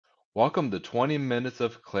Welcome to 20 Minutes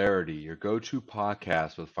of Clarity, your go-to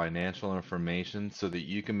podcast with financial information so that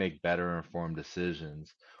you can make better informed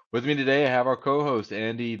decisions. With me today, I have our co-host,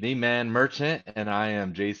 Andy, the man merchant, and I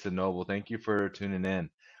am Jason Noble. Thank you for tuning in.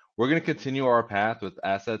 We're going to continue our path with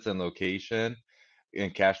assets and location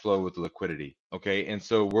and cash flow with liquidity. Okay, and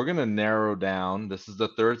so we're going to narrow down. This is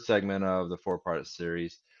the third segment of the four-part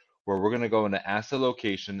series where we're going to go into asset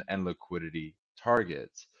location and liquidity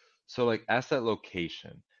targets. So, like asset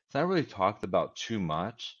location, it's not really talked about too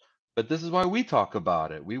much, but this is why we talk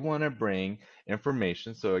about it. We want to bring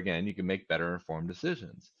information so, again, you can make better informed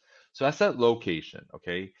decisions. So, asset location,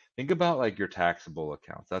 okay, think about like your taxable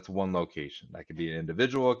accounts. That's one location. That could be an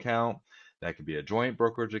individual account, that could be a joint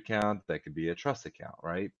brokerage account, that could be a trust account,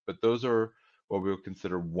 right? But those are what we would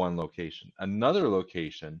consider one location. Another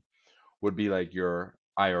location would be like your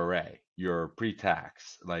IRA, your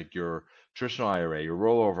pre-tax, like your traditional IRA, your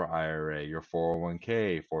rollover IRA, your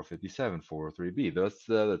 401k, 457, 403b. That's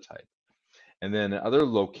the other type. And then the other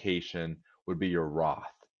location would be your Roth,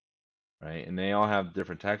 right? And they all have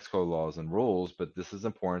different tax code laws and rules, but this is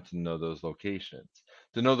important to know those locations.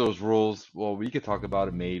 To know those rules, well, we could talk about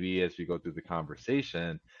it maybe as we go through the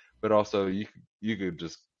conversation, but also you could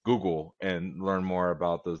just Google and learn more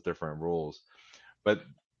about those different rules. But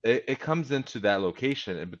it comes into that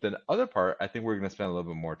location. But then the other part, I think we're going to spend a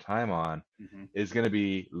little bit more time on hmm is going to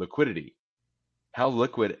be liquidity. How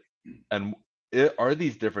liquid and are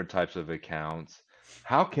these different types of accounts?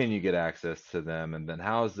 How can you get access to them? And then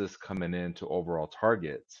how is this coming into overall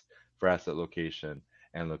targets for asset location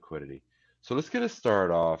and liquidity? So let's get us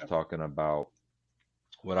started off talking about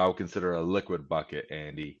what I would consider a liquid bucket,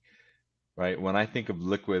 Andy, right? When I think of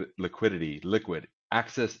liquidity, liquid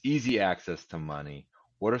access, easy access to money,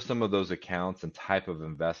 what are some of those accounts and type of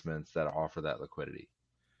investments that offer that liquidity?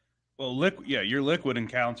 your liquid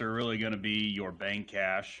accounts are really going to be your bank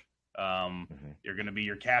cash. Hmm. They're going to be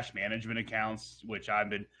your cash management accounts, which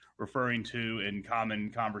I've been referring to in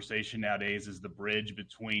common conversation nowadays as the bridge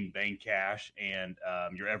between bank cash and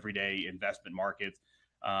your everyday investment markets,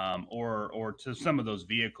 or to some of those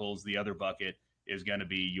vehicles. The other bucket is going to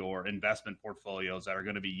be your investment portfolios that are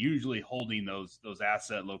going to be usually holding those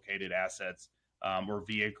asset located assets or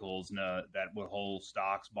vehicles that would hold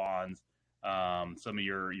stocks, bonds, some of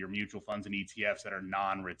your mutual funds and ETFs that are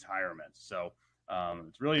non-retirement. So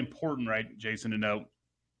it's really important, right, Jason, to note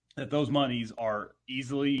that those monies are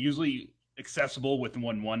usually accessible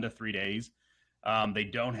within 1 to 3 days. They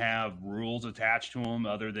don't have rules attached to them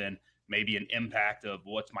other than maybe an impact of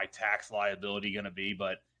what's my tax liability going to be.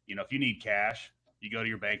 But if you need cash, you go to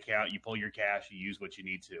your bank account, you pull your cash, you use what you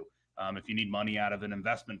need to. If you need money out of an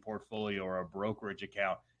investment portfolio or a brokerage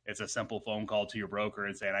account, it's a simple phone call to your broker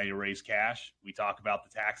and saying, I need to raise cash. We talk about the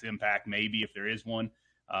tax impact, maybe if there is one,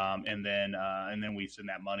 and then we send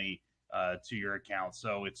that money to your account.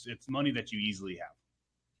 So it's money that you easily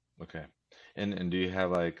have. Okay. And do you have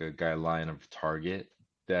like a guideline of target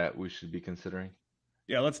that we should be considering?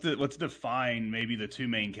 Yeah, let's define maybe the two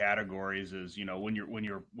main categories. Is when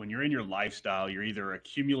you're in your lifestyle, you're either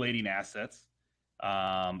accumulating assets,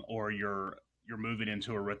 or you're moving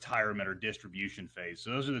into a retirement or distribution phase.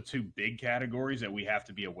 So those are the two big categories that we have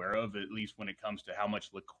to be aware of, at least when it comes to how much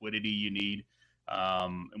liquidity you need,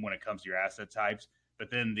 and when it comes to your asset types.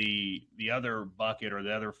 But then the other bucket or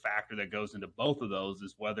the other factor that goes into both of those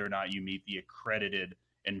is whether or not you meet the accredited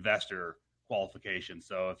investor qualification.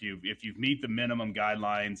 So if you meet the minimum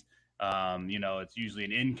guidelines, it's usually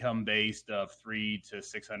an income based of 3 to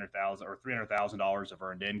 600,000 or $300,000 of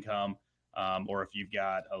earned income, or if you've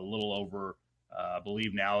got a little over, I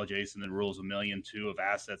believe now, Jason, the rule is 1,000,002 of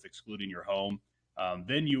assets excluding your home,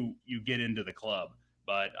 then you get into the club.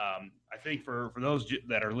 But I think for those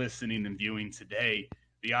that are listening and viewing today,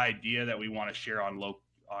 the idea that we want to share on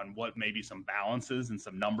what maybe some balances and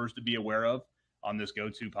some numbers to be aware of on this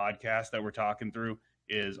go-to podcast that we're talking through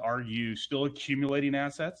is: are you still accumulating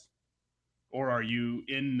assets, or are you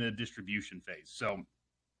in the distribution phase? So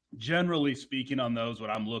generally speaking, on those, what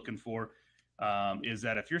I'm looking for is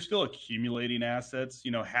that if you're still accumulating assets,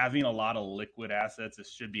 having a lot of liquid assets,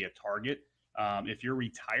 this should be a target. If you're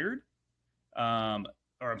retired,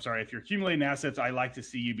 or I'm sorry, if you're accumulating assets, I like to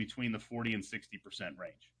see you between the 40 and 60%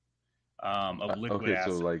 range of liquid Okay,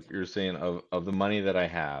 so like assets you're saying of the money that I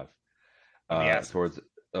have of the assets. towards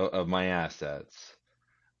of my assets,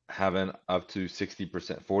 having up to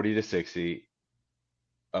 60%, 40 to 60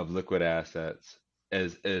 of liquid assets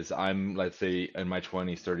as I'm, let's say, in my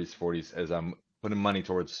 20s, 30s, 40s, as I'm putting money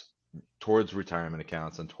towards retirement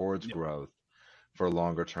accounts and towards Yep. growth for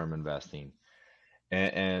longer term investing.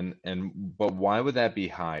 And but why would that be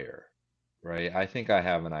higher? right? I think I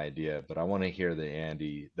have an idea, but I want to hear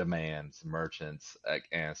the the man's merchant's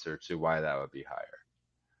answer to why that would be higher.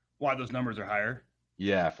 Why those numbers are higher?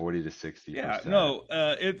 Yeah, 40 to Yeah, 60%. no,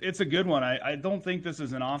 it's a good one. I don't think this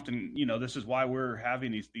is an often, this is why we're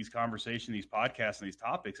having these conversations, these podcasts, and these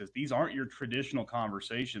topics. Is these aren't your traditional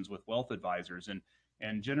conversations with wealth advisors,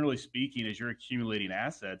 and generally speaking, as you're accumulating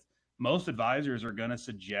assets, most advisors are going to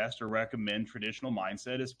suggest or recommend traditional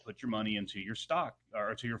mindset is put your money into your stock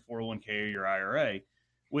or to your 401k or your IRA,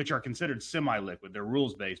 which are considered semi-liquid. They're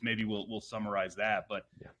rules based. Maybe we'll summarize that, but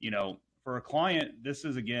Yeah. for a client, this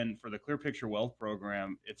is again for the Clear Picture Wealth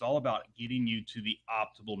Program, it's all about getting you to the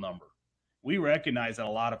optimal number. We recognize that a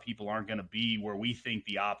lot of people aren't going to be where we think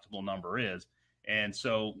the optimal number is. And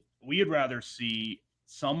so we'd rather see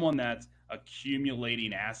someone that's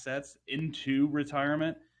accumulating assets into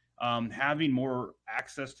retirement, having more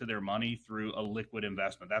access to their money through a liquid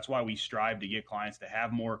investment. That's why we strive to get clients to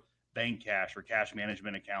have more bank cash or cash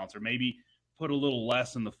management accounts, or maybe put a little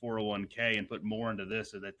less in the 401k and put more into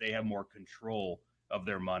this so that they have more control of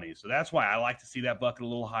their money. So that's why I like to see that bucket a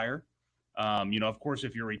little higher. Of course,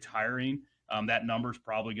 if you're retiring, that number is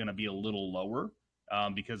probably going to be a little lower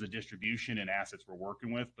because of distribution and assets we're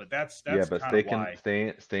working with. But Yeah, that's but kind of why.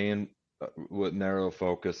 stay in with narrow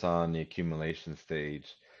focus on the accumulation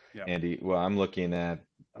stage. Yeah, Andy, well, I'm looking at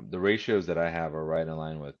the ratios that I have are right in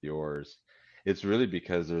line with yours. It's really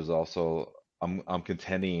because there's also I'm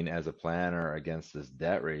contending as a planner against this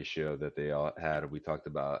debt ratio that they all had. We talked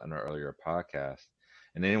about in our earlier podcast.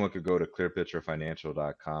 And anyone could go to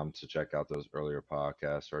clearpicturefinancial.com to check out those earlier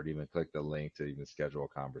podcasts or to even click the link to even schedule a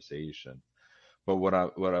conversation. But what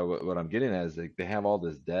I'm getting at is they have all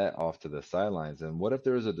this debt off to the sidelines, and what if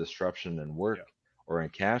there is a disruption in yeah, work or in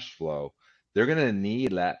cash flow? They're going to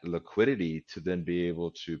need that liquidity to then be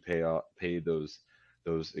able to pay those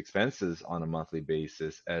expenses on a monthly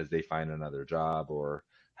basis as they find another job or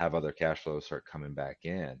have other cash flows start coming back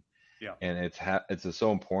in. yeah. And it's just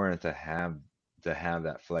so important to have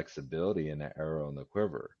that flexibility and that arrow in the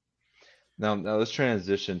quiver. Now let's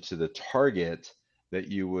transition to the target that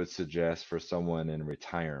you would suggest for someone in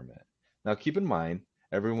retirement. Now, keep in mind,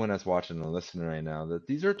 everyone that's watching and listening right now, that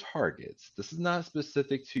these are targets. This is not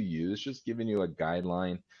specific to you. It's just giving you a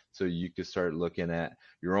guideline so you can start looking at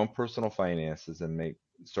your own personal finances and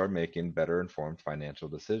start making better informed financial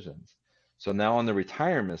decisions. So now on the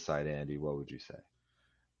retirement side, Andy, what would you say?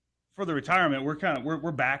 For the retirement,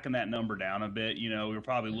 we're backing that number down a bit. We're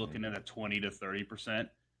probably Hmm. looking at a 20 to 30%.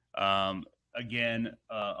 Again,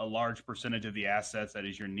 a large percentage of the assets that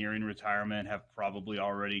as you're nearing retirement have probably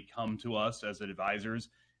already come to us as advisors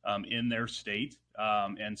in their state,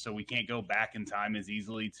 and so we can't go back in time as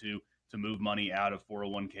easily to move money out of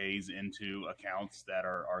 401ks into accounts that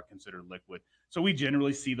are considered liquid. So we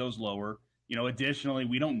generally see those lower. Additionally,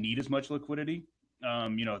 we don't need as much liquidity.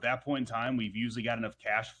 At that point in time, we've usually got enough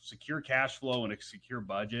secure cash flow, and a secure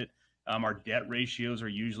budget. Our debt ratios are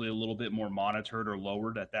usually a little bit more monitored or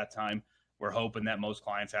lowered at that time. We're hoping that most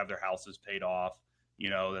clients have their houses paid off,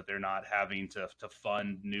 that they're not having to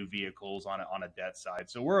fund new vehicles on a debt side.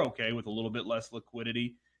 So we're okay with a little bit less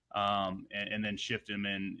liquidity, and then shift them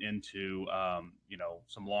into,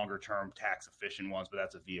 some longer term tax efficient ones, but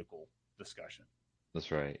that's a vehicle discussion.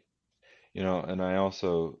 That's right. And I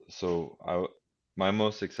also, my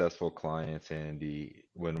most successful clients, Andy,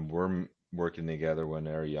 when working together when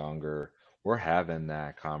they're younger, we're having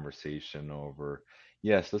that conversation over,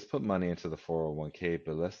 yes, let's put money into the 401k,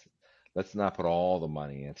 but let's not put all the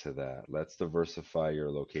money into that. Let's diversify your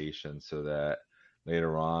location so that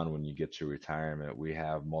later on, when you get to retirement, we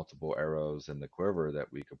have multiple arrows in the quiver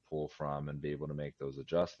that we could pull from and be able to make those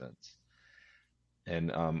adjustments.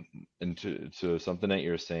 And to something that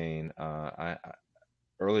you're saying,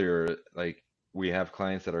 earlier, like we have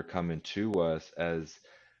clients that are coming to us as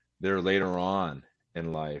they're later on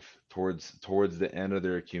in life, towards the end of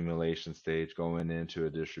their accumulation stage, going into a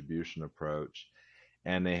distribution approach,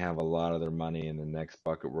 and they have a lot of their money in the next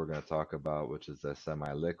bucket we're going to talk about, which is the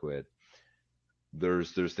semi-liquid.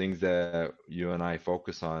 There's things that you and I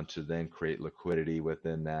focus on to then create liquidity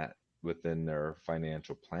within their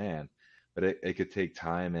financial plan, but it could take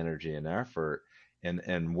time, energy, and effort, and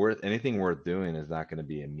anything worth doing is not going to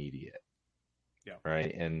be immediate, Yeah.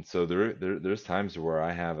 right? And so there's times where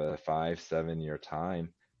I have a 5 7 year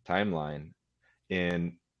timeline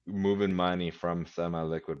in moving money from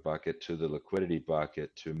semi-liquid bucket to the liquidity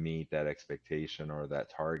bucket to meet that expectation or that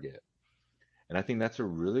target. And I think that's a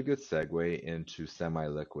really good segue into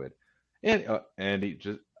semi-liquid. And Andy,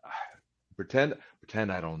 just pretend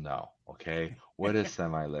I don't know, okay? What is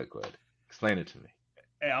semi-liquid? Explain it to me.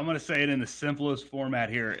 Hey, I'm going to say it in the simplest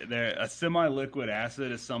format here. A semi-liquid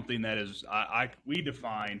asset is something that is we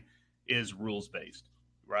define is rules based,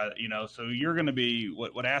 right? So you're going to be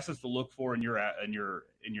what assets to look for in your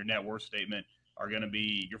net worth statement are going to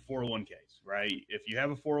be your 401ks, right? If you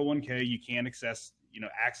have a 401k, you can't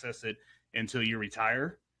access it until you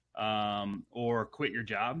retire, or quit your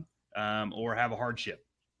job, or have a hardship,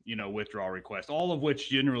 withdrawal request. All of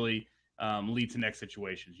which generally lead to next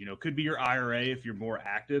situations. Could be your IRA if you're more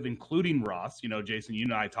active, including Roths. Jason, you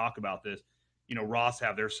and I talk about this. Roths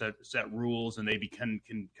have their set rules, and they can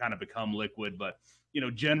kind of become liquid. But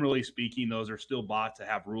generally speaking, those are still bought to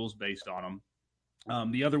have rules based on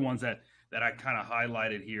them. The other ones that I kind of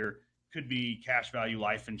highlighted here could be cash value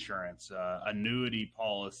life insurance, annuity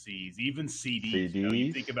policies, even CDs. You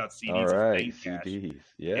CDs? think about All CDs as right, bank cash. CDs.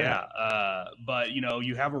 Yeah. Yeah, but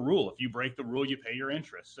you have a rule. If you break the rule, you pay your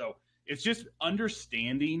interest. So it's just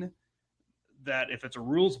understanding that if it's a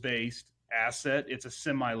rules based asset, it's a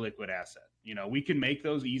semi liquid asset. We can make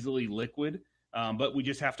those easily liquid, but we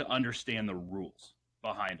just have to understand the rules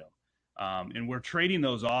behind them. And we're trading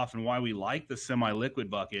those off. And why we like the semi liquid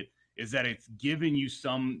bucket is that it's giving you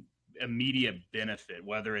some immediate benefit,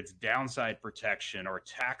 whether it's downside protection or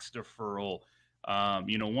tax deferral.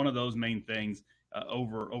 One of those main things,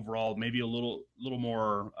 overall, maybe a little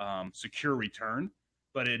more secure return,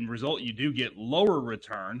 but in result you do get lower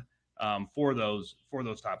return for those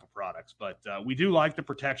type of products. But we do like the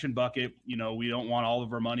protection bucket. We don't want all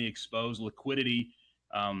of our money exposed. Liquidity.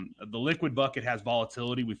 The liquid bucket has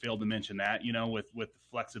volatility. We failed to mention that. With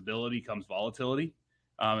flexibility comes volatility.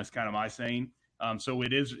 It's kind of my saying. So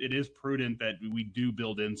it is prudent that we do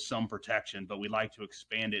build in some protection, but we like to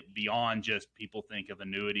expand it beyond just people think of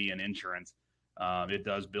annuity and insurance. It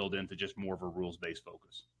does build into just more of a rules-based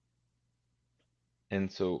focus. And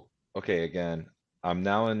so, okay, again, I'm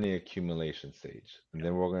now in the accumulation stage, and Yeah.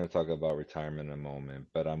 then we're going to talk about retirement in a moment,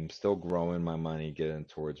 but I'm still growing my money, getting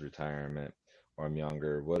towards retirement, or I'm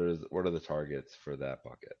younger. What are the targets for that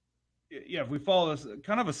bucket? Yeah, if we follow this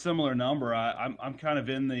kind of a similar number, I'm kind of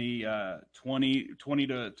in the 20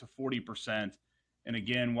 to 40%. And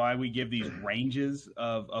again, why we give these ranges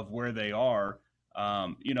of where they are,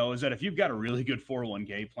 is that if you've got a really good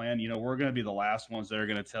 401k plan, we're going to be the last ones that are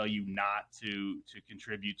going to tell you not to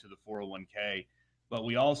contribute to the 401k. But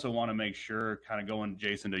we also want to make sure, kind of going,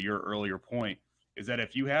 Jason, to your earlier point, is that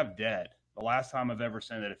if you have debt, the last time I've ever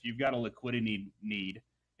said that if you've got a liquidity need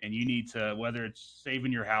and you need to, whether it's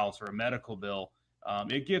saving your house or a medical bill,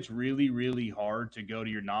 it gets really, really hard to go to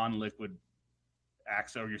your non-liquid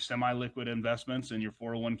access or your semi-liquid investments in your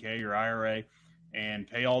 401k, your IRA, and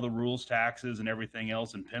pay all the rules, taxes, and everything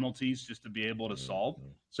else and penalties just to be able to solve.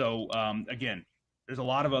 Mhm. So again, there's a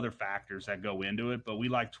lot of other factors that go into it, but we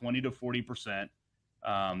like 20 to 40%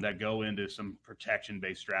 that go into some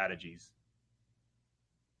protection-based strategies.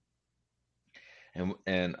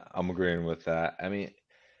 And I'm agreeing with that. I mean,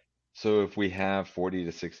 so if we have 40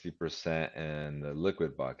 to 60% in the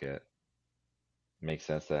liquid bucket, makes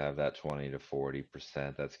sense to have that 20 to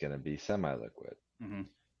 40% that's going to be semi-liquid. Mm-hmm.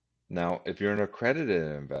 Now, if you're an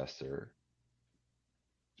accredited investor,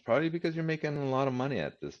 it's probably because you're making a lot of money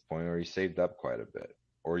at this point, or you saved up quite a bit,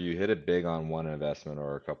 or you hit it big on one investment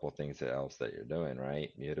or a couple of things else that you're doing,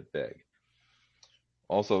 right? You hit it big.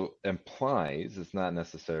 Also implies, it's not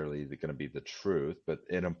necessarily going to be the truth, but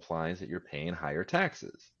it implies that you're paying higher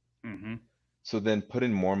taxes. Mm-hmm. So then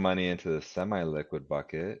putting more money into the semi-liquid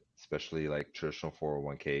bucket, especially like traditional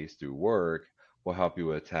 401ks through work, will help you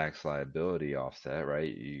with tax liability offset,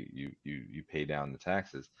 right? You pay down the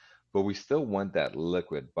taxes. But we still want that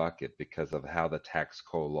liquid bucket because of how the tax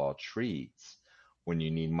code law treats when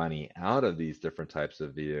you need money out of these different types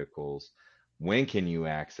of vehicles. When can you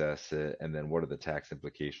access it? And then what are the tax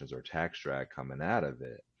implications or tax drag coming out of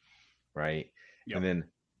it, right? And Yep. then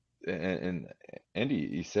and Andy,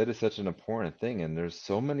 you said it's such an important thing, and there's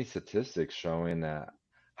so many statistics showing that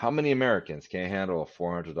how many Americans can't handle a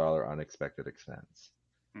 $400 unexpected expense?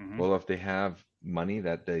 Mm-hmm. Well, if they have money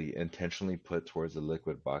that they intentionally put towards the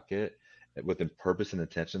liquid bucket with a purpose and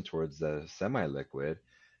intention towards the semi-liquid,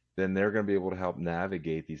 then they're going to be able to help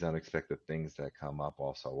navigate these unexpected things that come up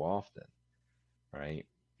all so often, right?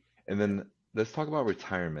 And Yep. then let's talk about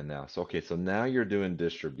retirement now. So okay, so now you're doing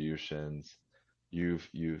distributions. You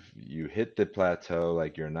hit the plateau,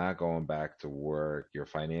 like you're not going back to work. You're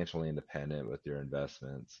financially independent with your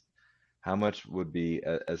investments. How much would be,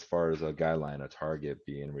 as far as a guideline, a target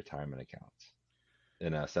be in retirement accounts?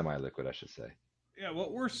 In a semi-liquid, I should say. Yeah,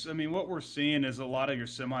 what we're seeing is a lot of your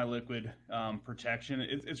semi-liquid protection.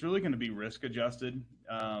 It's really going to be risk adjusted,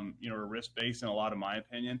 or risk based in a lot of my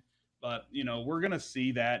opinion. But we're going to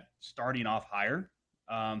see that starting off higher.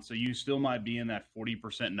 So you still might be in that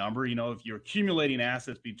 40% number. If you're accumulating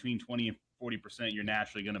assets between 20 and 40%, you're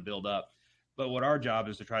naturally going to build up. But what our job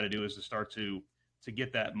is to try to do is to start to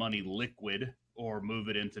get that money liquid or move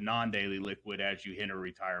it into non-daily liquid as you enter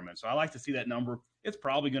retirement. So I like to see that number. It's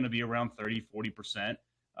probably going to be around 30-40%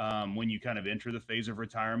 when you kind of enter the phase of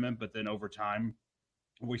retirement. But then over time,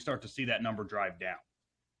 we start to see that number drive down.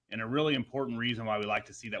 And a really important reason why we like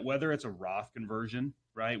to see that, whether it's a Roth conversion,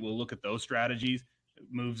 right? We'll look at those strategies. It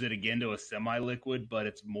moves it again to a semi-liquid, but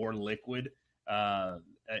it's more liquid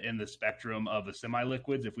in the spectrum of the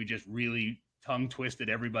semi-liquids. If we just really tongue twisted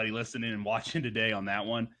everybody listening and watching today on that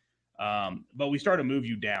one, but we start to move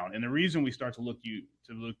you down. And the reason we start to look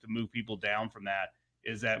to move people down from that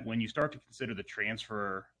is that when you start to consider the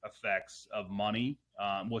transfer effects of money,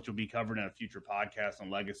 which will be covered in a future podcast on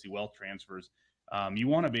legacy wealth transfers, you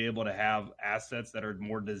want to be able to have assets that are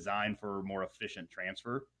more designed for more efficient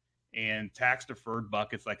transfer. And tax deferred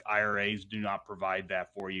buckets like IRAs do not provide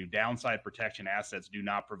that for you. Downside protection assets do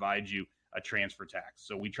not provide you a transfer tax.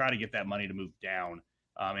 So we try to get that money to move down.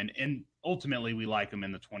 And ultimately, we like them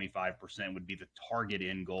in the 25% would be the target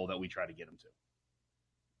end goal that we try to get them to.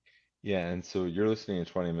 Yeah, and so you're listening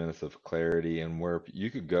to 20 minutes of clarity, and where you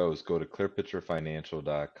could go is go to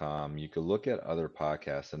clearpicturefinancial.com. You could look at other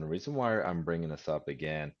podcasts, and the reason why I'm bringing this up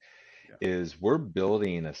again Yeah. is we're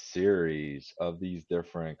building a series of these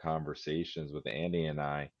different conversations with Andy and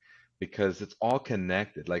I because it's all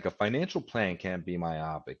connected. Like a financial plan can't be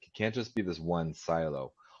myopic. It can't just be this one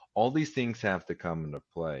silo. All these things have to come into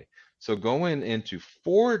play. So going into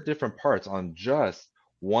four different parts on just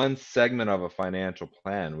one segment of a financial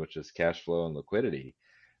plan, which is cash flow and liquidity,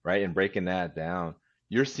 right? And breaking that down,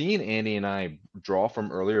 you're seeing Andy and I draw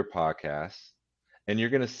from earlier podcasts, and you're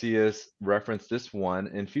going to see us reference this one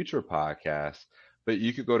in future podcasts. But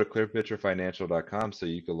you could go to clearpicturefinancial.com so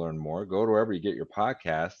you can learn more. Go to wherever you get your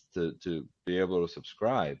podcasts to be able to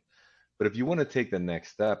subscribe. But if you want to take the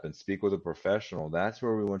next step and speak with a professional, that's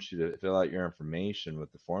where we want you to fill out your information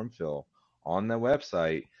with the form fill on the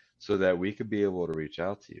website so that we could be able to reach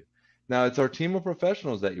out to you. Now, it's our team of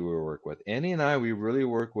professionals that you will work with. Annie and I, we really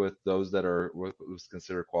work with those that are what's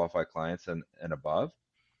considered qualified clients and above.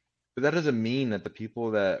 But that doesn't mean that the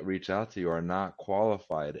people that reach out to you are not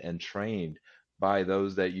qualified and trained by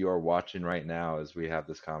those that you are watching right now as we have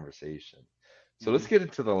this conversation. So let's Mm-hmm. get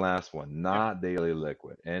into the last one, Yeah. not daily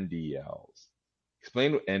liquid, NDLs.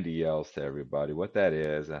 Explain NDLs to everybody, what that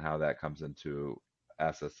is and how that comes into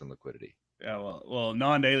assets and liquidity. Yeah, well,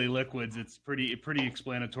 non-daily liquids. It's pretty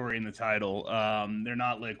explanatory in the title. They're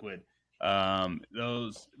not liquid.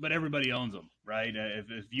 But everybody owns them, right?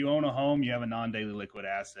 If you own a home, you have a non-daily liquid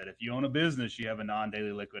asset. If you own a business, you have a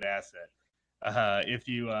non-daily liquid asset. Uh, if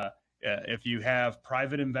you uh, if you have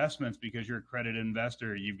private investments because you're a credit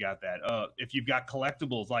investor, you've got that. If you've got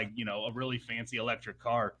collectibles like a really fancy electric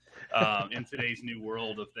car in today's new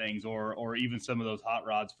world of things, or even some of those hot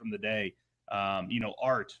rods from the day,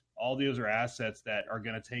 art. All those are assets that are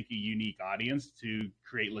going to take a unique audience to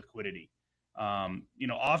create liquidity.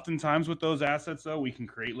 Oftentimes with those assets, though, we can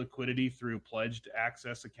create liquidity through pledged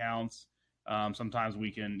access accounts. Sometimes we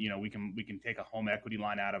can take a home equity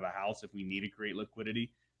line out of a house if we need to create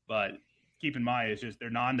liquidity. But keep in mind, it's just they're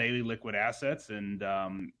non-daily liquid assets, and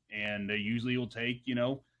they usually will take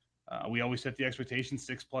we always set the expectation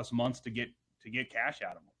 6+ months to get cash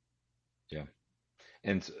out of them. Yeah.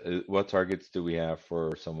 And what targets do we have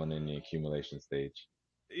for someone in the accumulation stage?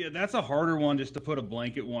 Yeah, that's a harder one just to put a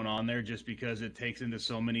blanket one on there just because it takes into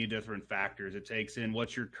so many different factors. It takes in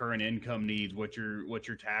what your current income needs, what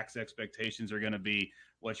your tax expectations are going to be,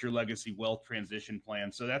 what's your legacy wealth transition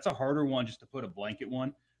plan. So that's a harder one just to put a blanket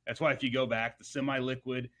one. That's why if you go back, the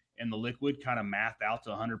semi-liquid and the liquid kind of math out to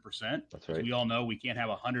 100%, That's because right. we all know we can't have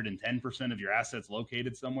 110% of your assets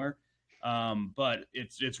located somewhere. But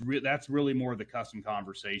that's really more the custom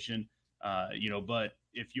conversation. But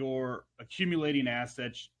if you're accumulating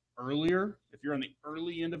assets earlier, if you're on the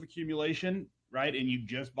early end of accumulation, right, and you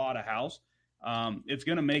just bought a house, it's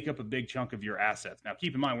going to make up a big chunk of your assets. Now,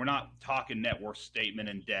 keep in mind, we're not talking net worth statement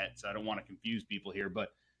and debt, so I don't want to confuse people here. But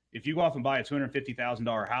if you go off and buy a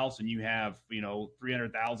 $250,000 house and you have,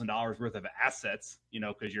 $300,000 worth of assets,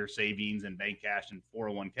 because your savings and bank cash and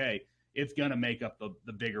 401k, it's going to make up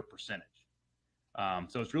the bigger percentage.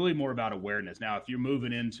 So it's really more about awareness. Now, if you're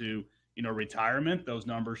moving into retirement, those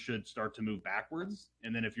numbers should start to move backwards.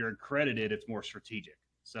 And then if you're accredited, it's more strategic.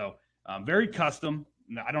 So very custom.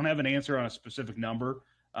 I don't have an answer on a specific number.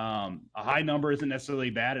 A high number isn't necessarily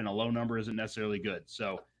bad, and a low number isn't necessarily good.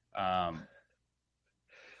 So I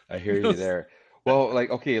hear you there. Well, like,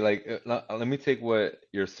 okay, like, let me take what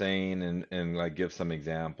you're saying and like give some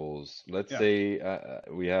examples. Let's Yeah. say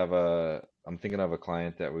I'm thinking of a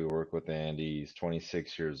client that we work with, Andy. He's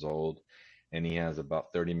 26 years old, and he has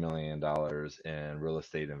about $30 million in real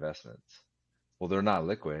estate investments. Well, they're not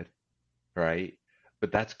liquid, right?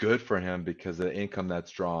 But that's good for him because the income that's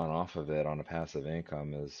drawn off of it on a passive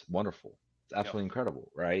income is wonderful. It's Yep. absolutely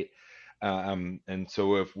incredible, right? And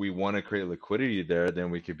so if we want to create liquidity there,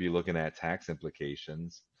 then we could be looking at tax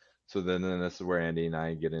implications. So then this is where Andy and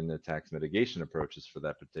I get into tax mitigation approaches for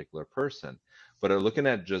that particular person. But are looking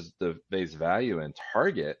at just the base value and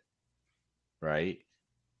target, right?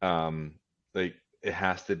 um, like it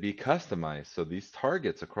has to be customized. So these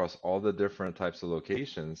targets across all the different types of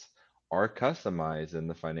locations are customized in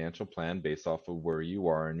the financial plan based off of where you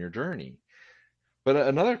are in your journey. But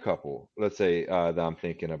another couple, let's say that I'm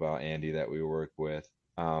thinking about, Andy, that we work with,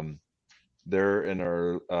 um, they're in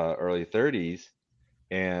their early 30s,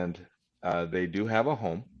 and they do have a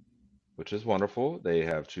home, which is wonderful. They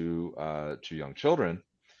have two young children,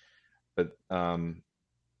 but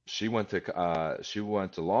she went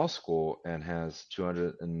to law school and has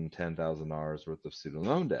 $210,000 worth of student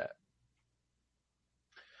loan debt.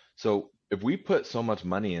 So if we put so much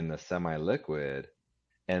money in the semi-liquid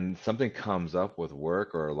and something comes up with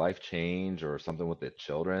work or a life change or something with the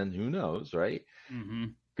children, who knows, right? Mm-hmm.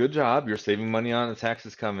 Good job. You're saving money on the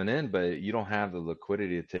taxes coming in, but you don't have the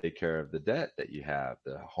liquidity to take care of the debt that you have,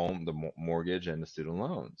 the home, the mortgage, and the student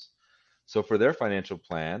loans. So for their financial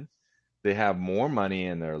plan, they have more money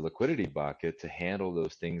in their liquidity bucket to handle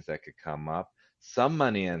those things that could come up, some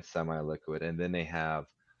money in semi-liquid, and then they have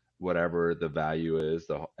whatever the value is,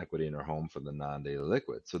 the equity in their home for the non-daily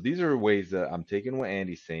liquid. So these are ways that I'm taking what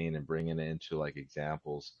Andy's saying and bringing it into like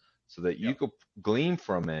examples so that you Yep. could glean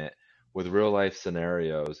from it with real life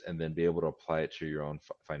scenarios and then be able to apply it to your own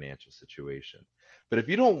financial situation. But if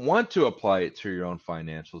you don't want to apply it to your own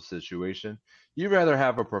financial situation, you'd rather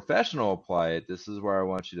have a professional apply it. This is where I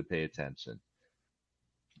want you to pay attention.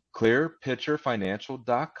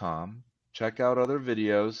 Clearpicturefinancial.com. Check out other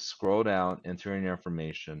videos, scroll down, enter in your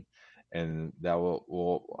information, and that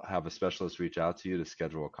will have a specialist reach out to you to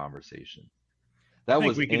schedule a conversation. I That think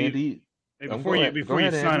was we could. Andy. Hey, Go before you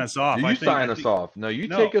ahead, sign Andy. us off, You I sign us think off. No, you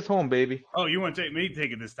no. take us home, baby. Oh, you want to take me to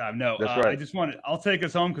take it this time? No, That's I right. just want to. I'll take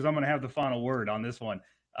us home because I'm going to have the final word on this one.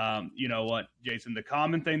 You know what, Jason? The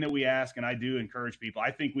common thing that we ask, and I do encourage people.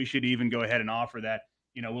 I think we should even go ahead and offer that.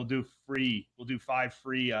 You know, we'll do 5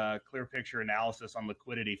 free clear picture analysis on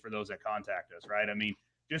liquidity for those that contact us. Right? I mean,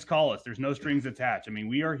 just call us. There's no strings attached. I mean,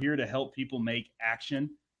 we are here to help people make action,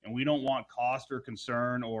 and we don't want cost or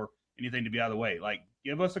concern or anything to be out of the way. Like,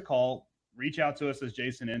 give us a call, reach out to us as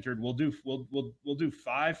Jason entered. We'll do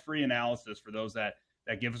 5 free analysis for those that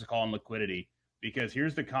give us a call on liquidity. Because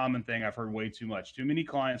here's the common thing I've heard way too much. Too many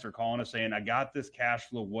clients are calling us saying, "I got this cash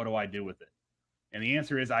flow. What do I do with it?" And the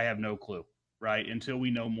answer is, I have no clue, right? Until we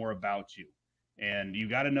know more about you. And you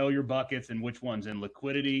got to know your buckets and which ones in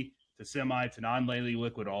liquidity to semi to non-daily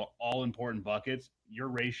liquid, all important buckets. Your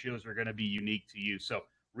ratios are going to be unique to you. So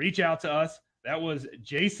reach out to us. That was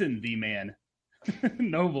Jason the Man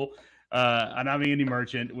Noble. And I'm Andy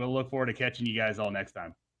Merchant. We'll look forward to catching you guys all next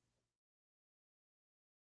time.